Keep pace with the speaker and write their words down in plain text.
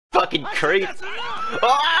fucking creep.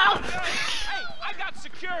 Oh! Hey, I got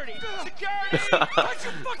security. Security! What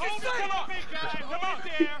you fucking say? Come on, big guy. Come on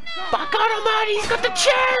there. Fuck on him, man. He's got the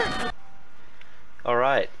chair. All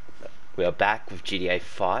right, we are back with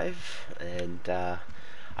GTA5, and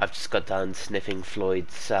I've just got done sniffing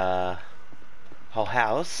Floyd's whole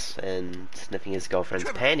house and sniffing his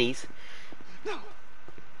girlfriend's panties. No.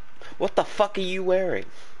 What the fuck are you wearing?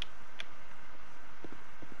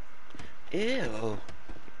 Ew.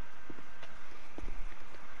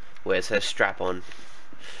 Where's her strap on?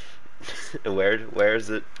 Where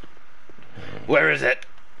is it? Where is it?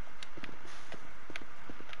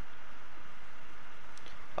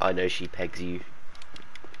 I know she pegs you.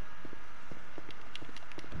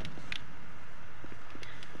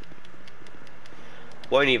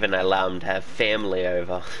 Won't even allow him to have family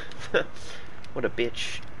over. What a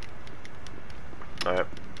bitch. Alright.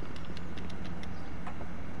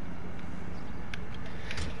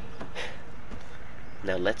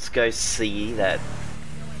 Now let's go see that.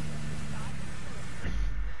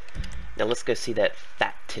 Now let's go see that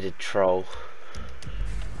fat-titted troll.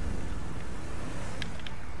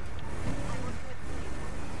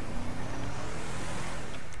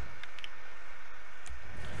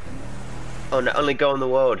 Oh no, only go in the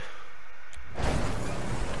world.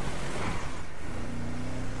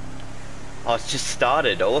 Oh, it's just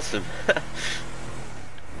started, awesome.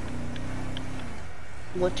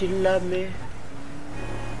 Want you to love me?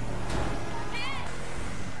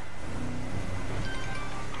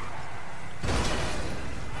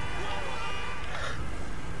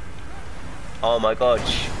 Oh my god,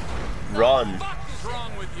 run. What is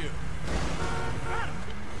wrong with you?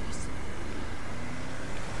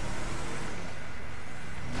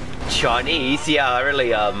 Chinese? Yeah, I really,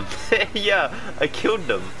 yeah, I killed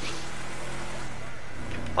them.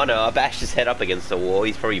 Oh no, I bashed his head up against the wall,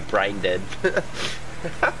 he's probably brain dead.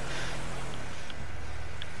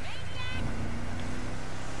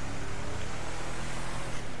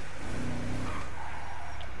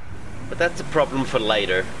 But that's a problem for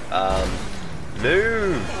later.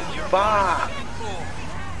 Move! Fuck!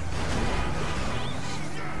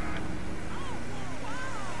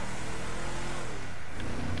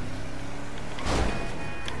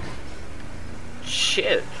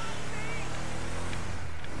 Shit!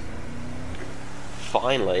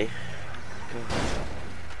 Finally.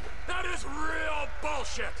 That is real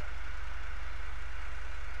bullshit.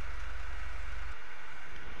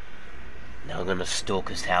 Now I'm gonna stalk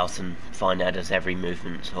his house and find out his every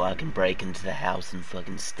movement so I can break into the house and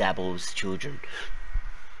fucking stab all his children.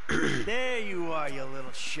 There you are, you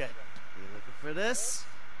little shit. You looking for this?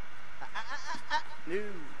 No.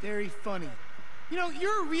 Very funny. You know,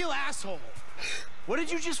 you're a real asshole. What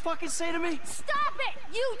did you just fucking say to me? Stop it!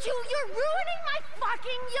 You two, you're ruining my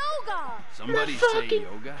fucking yoga! Somebody say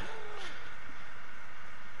yoga?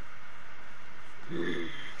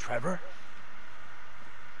 Trevor?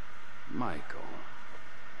 Michael.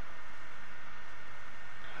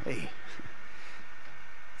 Hey.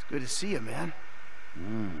 It's good to see you, man.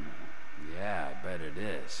 Yeah, I bet it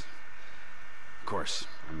is. Of course,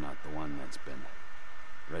 I'm not the one that's been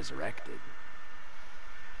resurrected.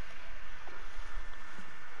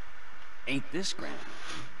 Ain't this grand?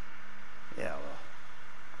 Yeah, well,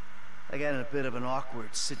 I got in a bit of an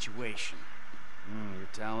awkward situation. You're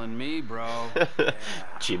telling me, bro. Yeah.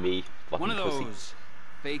 Jimmy, fucking One of pussy. those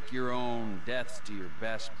fake your own deaths to your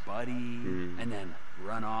best buddy, and then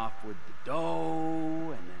run off with the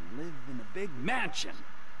dough, and then live in a big mansion.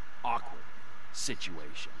 Awkward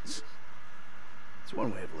situations. It's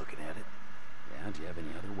one way of looking at it. Yeah, do you have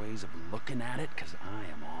any other ways of looking at it? Because I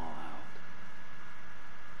am all out.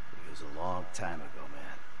 It was a long time ago,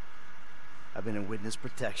 man. I've been in witness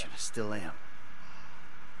protection. I still am.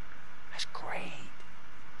 That's great.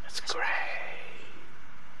 That's great.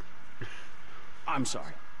 I'm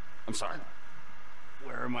sorry. I'm sorry.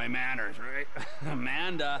 Where are my manners, right?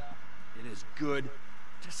 Amanda, it is good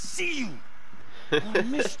to see you. Oh, I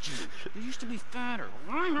missed you. You used to be fatter.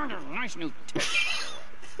 Nice new tits.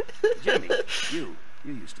 Jimmy, you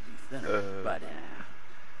used to be thinner, but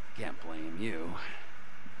can't blame you.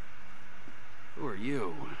 Who are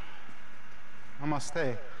you?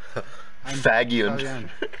 Namaste. I'm Fagian. Italian.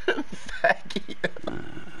 Fagian.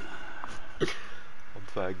 I'm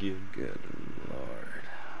fagian. Good Lord.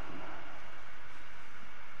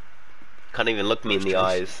 Can't even look me in the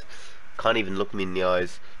eyes. Can't even look me in the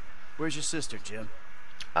eyes. Where's your sister, Jim?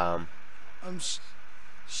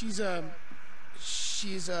 She's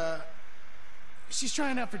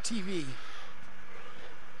trying out for TV.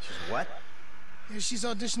 She's what? Yeah, she's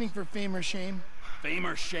auditioning for Fame or Shame. Fame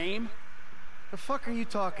or shame? The fuck are you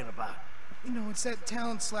talking about? You know, it's that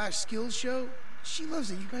talent slash skills show. She loves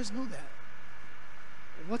it. You guys know that.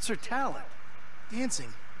 What's her talent?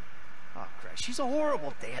 Dancing. Oh, Christ, she's a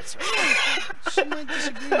horrible dancer. She might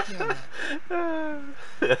disagree with you on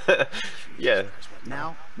that. Yeah.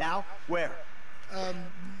 Now, where?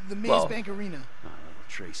 The Maze Well. Bank Arena. Oh, little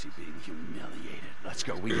Tracy being humiliated. Let's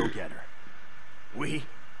go. We go get her. We?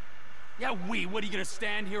 Yeah, we. What, are you gonna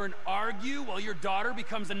stand here and argue while your daughter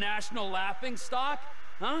becomes a national laughingstock?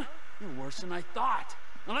 Huh? You're worse than I thought.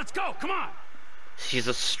 Now let's go. Come on. She's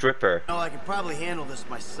a stripper. No, I can probably handle this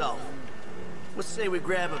myself. Let's say we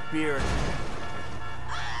grab a beer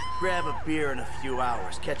in a few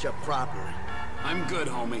hours, catch up properly. I'm good,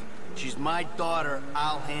 homie. She's my daughter,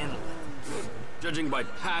 I'll handle it. Judging by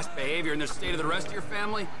past behavior and the state of the rest of your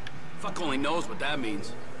family, fuck only knows what that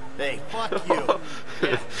means. Hey, fuck you.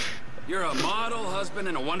 Yeah. You're a model husband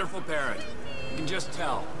and a wonderful parent. You can just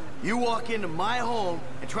tell. You walk into my home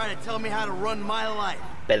and try to tell me how to run my life.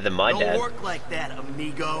 Better than my Don't dad. work like that,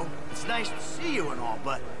 amigo. It's nice to see you and all,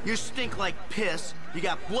 but you stink like piss. You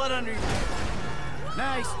got blood under your...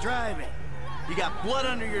 Nice driving. You got blood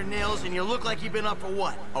under your nails and you look like you've been up for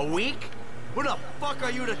what, a week? Who the fuck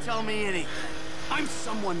are you to tell me anything? I'm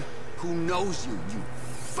someone who knows you, you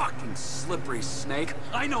fucking slippery snake.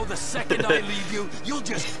 I know the second I leave you, you'll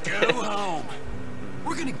just go home.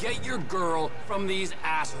 We're gonna get your girl from these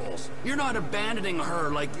assholes. You're not abandoning her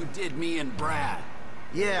like you did me and Brad.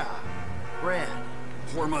 Yeah, Brad.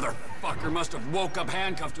 Poor motherfucker must have woke up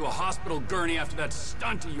handcuffed to a hospital gurney after that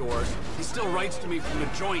stunt of yours. He still writes to me from the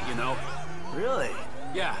joint, you know. Really?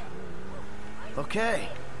 Yeah. Okay.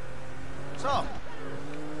 So,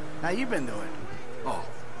 how you been doing? Oh,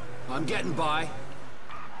 I'm getting by.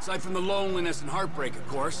 Aside from the loneliness and heartbreak, of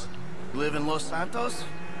course. You live in Los Santos?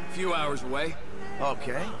 A few hours away.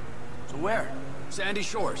 Okay. So where? Sandy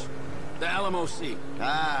Shores. The LMOC.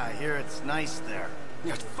 Ah, I hear it's nice there.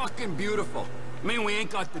 Yeah, it's fucking beautiful. I mean, we ain't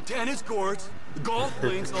got the tennis courts, the golf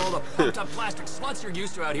links, all the pumped-up plastic sluts you're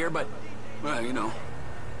used to out here, but, well, you know,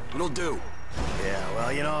 it'll do. Yeah,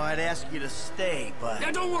 well, you know, I'd ask you to stay, but...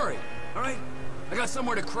 Yeah, don't worry, all right? I got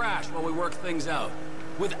somewhere to crash while we work things out.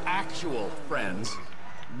 With actual friends.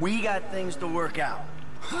 We got things to work out.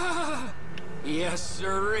 Yes,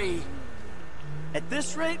 sirree. At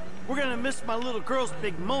this rate, we're gonna miss my little girl's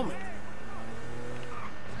big moment.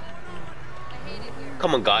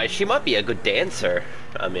 Come on, guys. She might be a good dancer.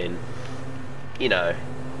 I mean, you know.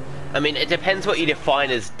 I mean, it depends what you define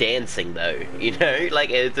as dancing, though. You know, like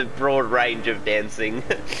it's a broad range of dancing.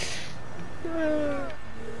 You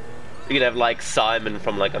could have like Simon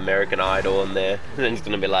from like American Idol in there, and then he's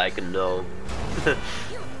gonna be like, no.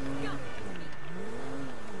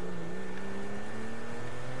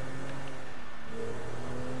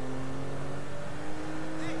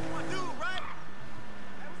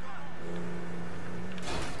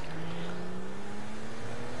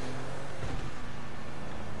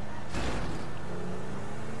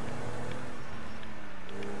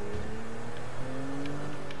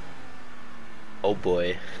 Oh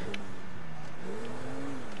boy.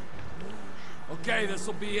 Okay,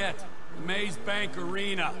 this'll be it. The Maze Bank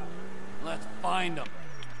Arena. Let's find them.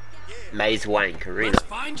 Maze Wank Arena. Let's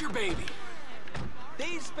find your baby.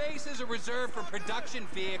 These spaces are reserved for production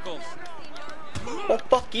vehicles. Oh,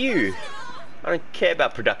 fuck you. I don't care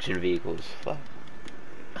about production vehicles. Fuck.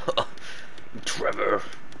 Trevor.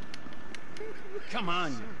 Come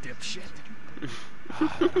on, you dipshit.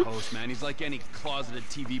 That host, man, he's like any closeted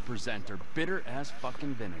TV presenter. Bitter as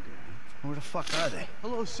fucking vinegar. Where the fuck are they?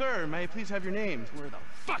 Hello, sir. May I please have your name? Where the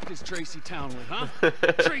fuck is Tracy Townley, huh?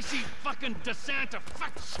 Tracy fucking DeSanta.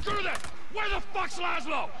 Fuck, screw that. Where the fuck's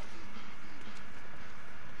Laszlo?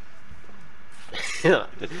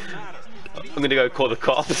 I'm gonna go call the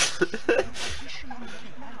cops.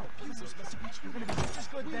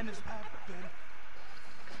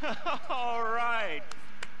 All right.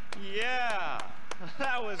 Yeah.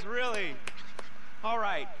 That was really... All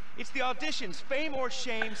right. It's the auditions, Fame or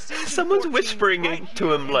Shame, season Someone's 14, whispering right to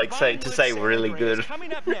here him, in like, to say Vinewood, really San good. Andreas.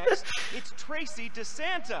 Coming up next, it's Tracy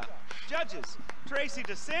DeSanta. Judges, Tracy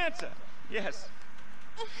DeSanta. Yes.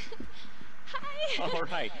 Hi. All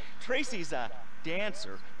right. Tracy's a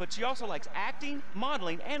dancer, but she also likes acting,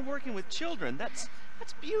 modeling, and working with children. That's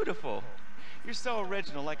beautiful. You're so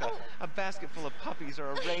original, like a basket full of puppies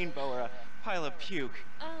or a rainbow or a pile of puke.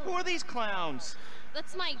 Oh. Who are these clowns?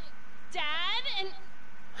 That's my dad and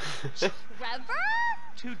Trevor?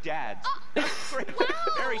 Two dads. Great. Wow.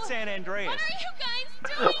 Very San Andreas. What are you guys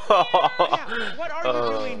doing here? Yeah, what are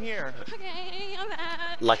you doing here? Okay, I'm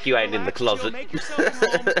back. Like you ain't in the Relax, chill, closet. make yourself at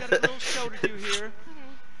home. We've got a little show to do here.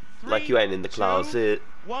 Like you ain't in the 3, 2, closet.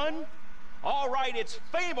 1, All right, it's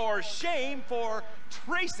fame or shame for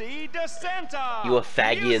Tracy DeSanta. You were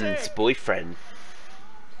Fagian's Music. boyfriend.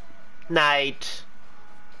 Night.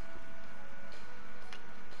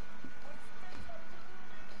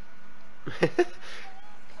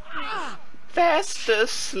 Fast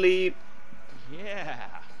asleep. Yeah.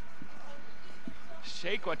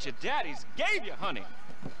 Shake what your daddies gave you, honey.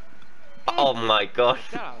 Oh my god.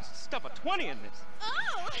 That'll stuff a 20 in this.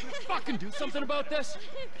 Oh! Fucking do something about this.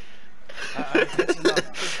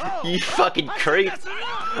 You fucking creep.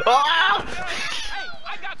 Ah! Hey,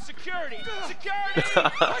 I got security. Security.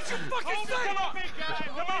 What you fucking say? Come on, big guy.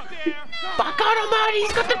 Come on there. By God Almighty,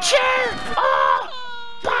 he's got the chair. Oh!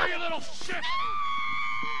 Fuck. You little shit.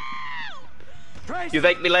 Tracy, You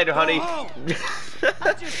thank me later, go honey. home.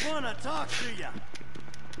 I just want to talk to you.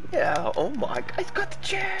 Yeah, oh my god, he's got the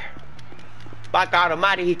chair. By God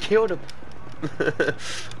Almighty, he killed him. They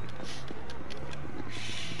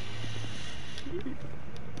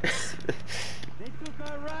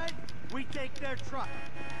took our ride, we take their truck.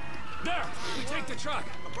 There, we take the truck.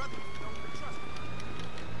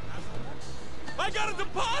 I got a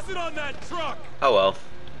deposit on that truck. Oh well.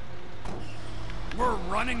 We're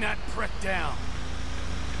running that prick down.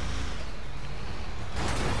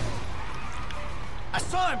 I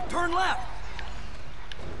saw him turn left.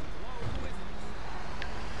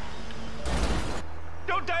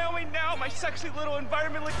 Don't die on me now, my sexy little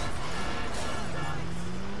environmentally.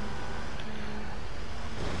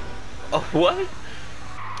 Oh, what?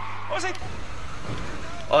 What was I?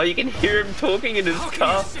 Oh, you can hear him talking in his How can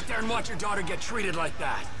car. you sit there and watch your daughter get treated like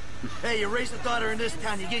that? Hey, you raise a daughter in this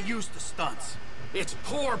town, you get used to stunts. It's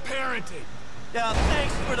poor parenting. Yeah,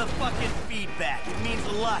 thanks for the fucking feedback. It means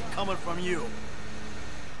a lot coming from you.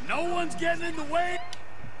 No one's getting in the way.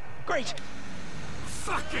 Great.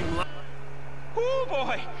 Fucking. Oh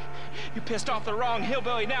boy, you pissed off the wrong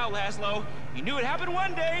hillbilly now, Laszlo. You knew it happened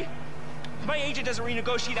one day. If my agent doesn't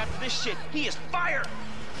renegotiate after this shit, he is fired.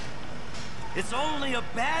 It's only a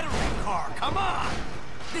battery car, come on!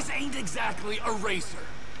 This ain't exactly a racer.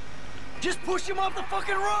 Just push him off the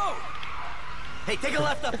fucking road! Hey, take a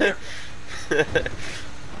left up here.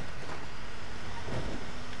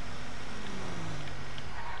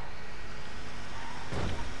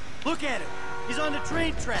 Look at him. He's on the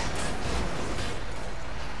train tracks.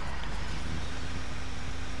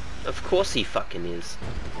 Of course he fucking is.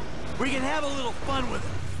 We can have a little fun with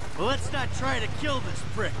him. But let's not try to kill this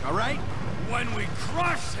prick, all right? When we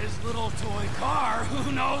crush his little toy car,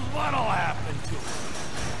 who knows what'll happen to him.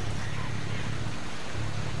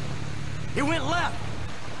 He went left.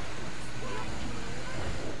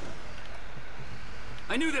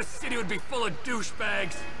 I knew this city would be full of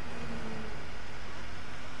douchebags.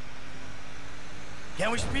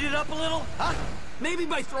 Can we speed it up a little, huh? Maybe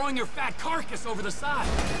by throwing your fat carcass over the side.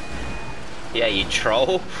 Yeah, you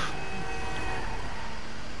troll.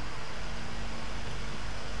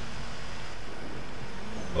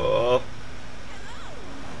 Oh.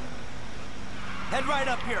 Head right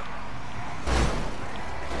up here.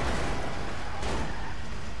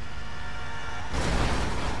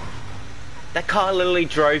 That car literally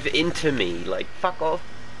drove into me. Like, fuck off.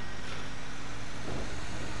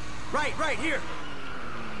 Right here.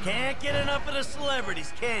 Can't get enough of the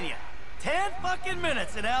celebrities, can you? 10 fucking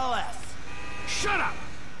minutes in LS. Shut up!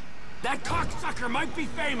 That cocksucker might be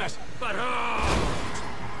famous, but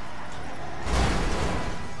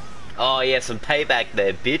Oh yeah, some payback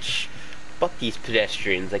there, bitch. Fuck these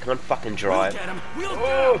pedestrians, they can't fucking we'll drive. get him. We'll get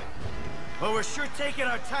Oh. him. Well, we're sure taking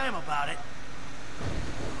our time about it.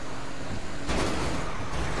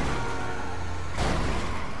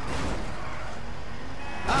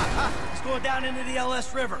 It's going down into the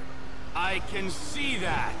LS River. I can see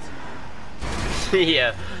that.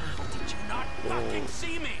 Yeah. Did you not fucking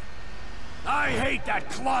see me? I hate that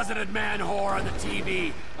closeted man whore on the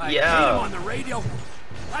TV. I Yeah. hate him on the radio.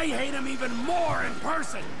 I hate him even more in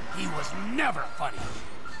person. He was never funny.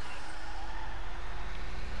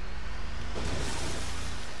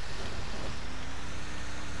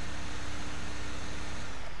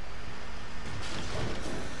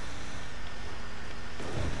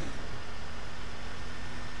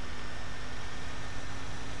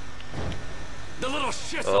 The little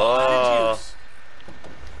shit's all out of juice.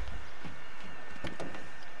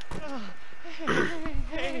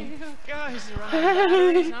 Hey, guys.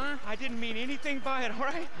 Huh? I didn't mean anything by it, all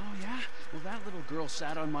right? Oh, yeah? Well, that little girl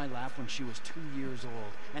sat on my lap when she was 2 years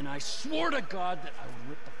old, and I swore to God that I would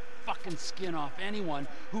rip the fucking skin off anyone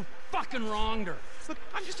who fucking wronged her. Look,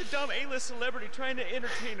 I'm just a dumb A-list celebrity trying to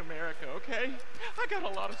entertain America, okay? I got a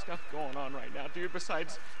lot of stuff going on right now, dude,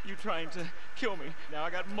 besides you trying to kill me. Now I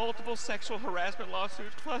got multiple sexual harassment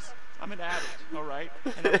lawsuits, plus I'm an addict, all right?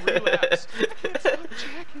 And I've relapsed. I can't stop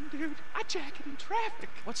jacking, dude. I jack it in traffic.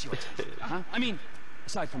 What's your take, huh? I mean,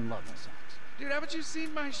 aside from love songs. Dude, haven't you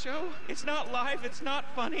seen my show? It's not live, it's not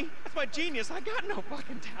funny. That's my genius. I got no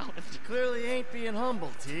fucking talent. You clearly ain't being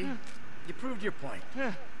humble, T. You proved your point.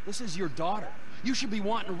 This is your daughter. You should be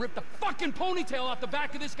wanting to rip the fucking ponytail off the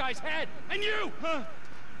back of this guy's head. And you!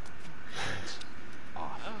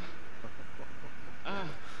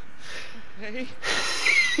 Hey.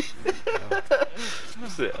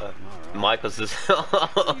 Michael's just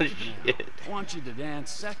oh shit. I want you to dance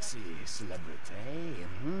sexy, celebrity.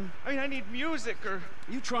 I mean, I need music or...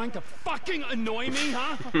 You trying to fucking annoy me,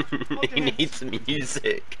 huh? He needs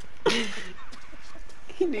music.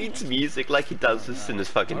 He needs music like he does this in his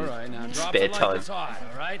fucking All right, now drop spare it like time. it's hot,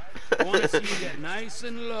 all right? I want to see you get nice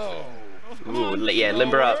and low. Ooh, yeah,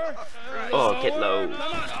 limber up. Oh, get low. Come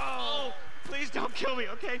on. Oh, please don't kill me,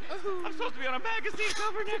 okay? I'm supposed to be on a magazine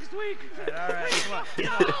cover next week. All right, come on.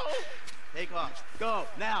 Get off. Take off. Go,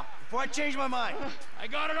 now, before I change my mind. I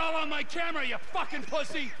got it all on my camera, you fucking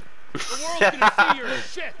pussy. The world's gonna see your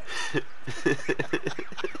shit.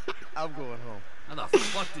 I'm going home. How the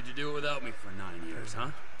fuck did you do it without me for 9 years,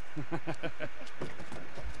 huh?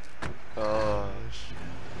 Oh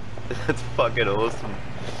shit. That's fucking awesome.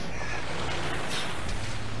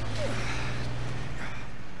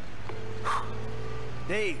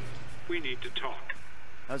 Dave, We need to talk.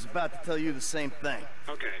 I was about to tell you the same thing.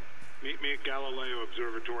 Okay. Meet me at Galileo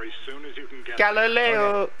Observatory as soon as you can get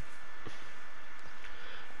Galileo.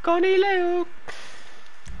 Galileo.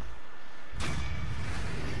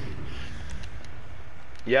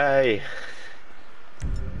 Yay.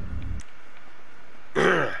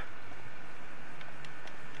 Jesus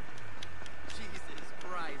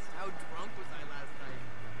Christ, how drunk was I last night?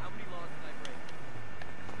 How many laws did I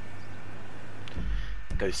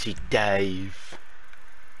break? Go see Dave.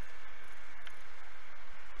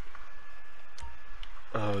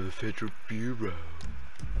 Oh, the Federal Bureau.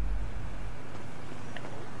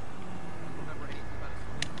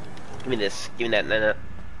 Give me this. Give me that, Nana.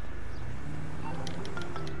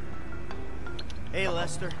 Hey,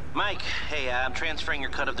 Lester. Mike, hey, I'm transferring your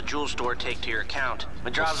cut of the jewel store take to your account.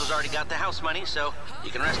 Madrazo's already got the house money, so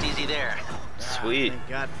you can rest easy there. Sweet. Thank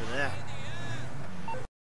God for that.